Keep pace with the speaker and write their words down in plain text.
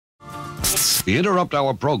Sports. We interrupt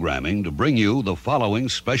our programming to bring you the following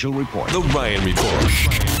special report. The Ryan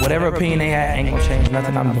Report. Whatever opinion they had ain't gonna change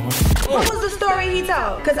nothing I'm doing. What was the story he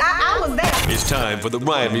told? Because I was there. It's time for the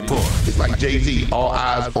Ryan Report. It's like Jay-Z, all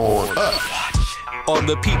eyes on us. On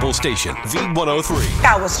the People Station, V103.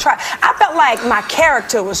 I felt like my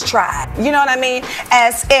character was tried. You know what I mean?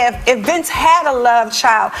 As if Vince had a love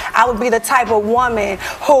child, I would be the type of woman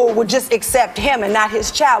who would just accept him and not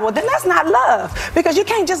his child. Well, then that's not love, because you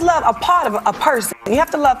can't just love a part of a person. You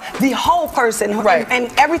have to love the whole person, right,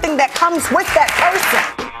 and everything that comes with that person.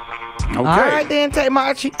 Okay. All right, then,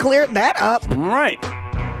 Tamar, she cleared that up. All right.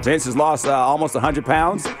 Vince has lost almost 100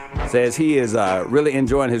 pounds. Says he is really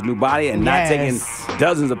enjoying his new body and not taking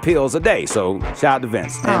dozens of pills a day. So shout out to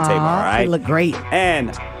Vince and Tamar, all right? You look great.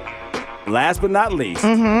 And last but not least.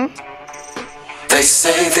 They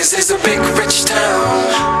say this is a big rich town.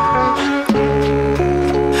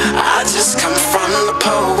 I just come from the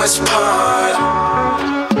poet's part.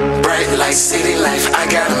 Bright light city life, I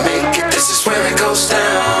gotta make it. This is where it goes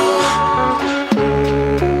down.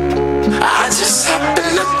 I just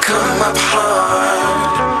happen to come up hard.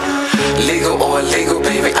 Legal or illegal,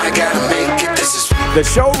 baby, I gotta make it. This is the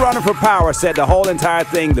showrunner for Power said the whole entire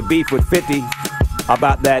thing, the beef with 50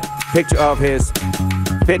 about that picture of his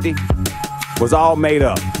 50 was all made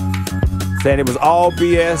up. Said it was all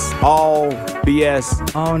BS, all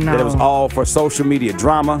BS. Oh, no. That it was all for social media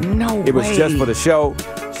drama. No It was way. just for the show.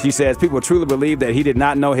 She says people truly believe that he did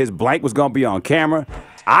not know his blank was going to be on camera.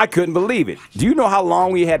 I couldn't believe it. Do you know how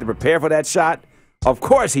long we had to prepare for that shot? Of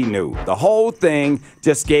course he knew. The whole thing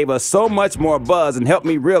just gave us so much more buzz and helped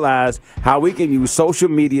me realize how we can use social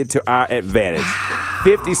media to our advantage.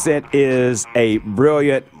 50 Cent is a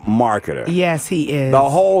brilliant marketer. Yes, he is. The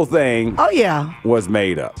whole thing was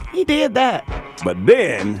made up. He did that. But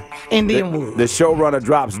then the showrunner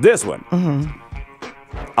drops this one.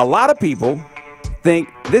 A lot of people think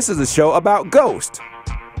this is a show about ghosts,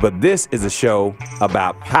 but this is a show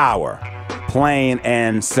about power, plain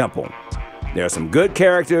and simple. There are some good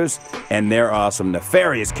characters, and there are some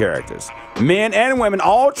nefarious characters. Men and women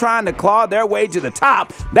all trying to claw their way to the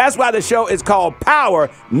top. That's why the show is called Power,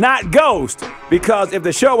 not Ghost. Because if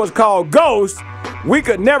the show was called Ghost, we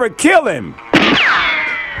could never kill him.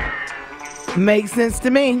 Makes sense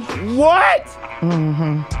to me. What?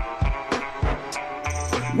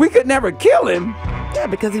 We could never kill him? Yeah,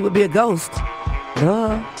 because he would be a ghost.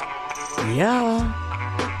 Duh. Yeah.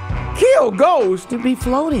 Kill Ghost? To be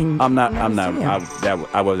floating. I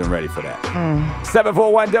wasn't ready for that.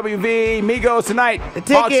 741 WV, Migos tonight. The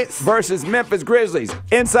tickets. Hawks versus Memphis Grizzlies.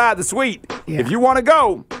 Inside the suite. Yeah. If you want to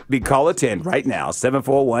go, be caller 10 right now.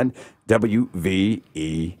 741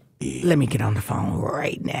 WVEE. Let me get on the phone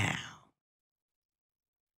right now.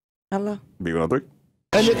 Hello? B103.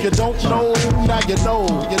 And if you don't know, now you know,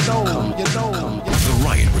 you know,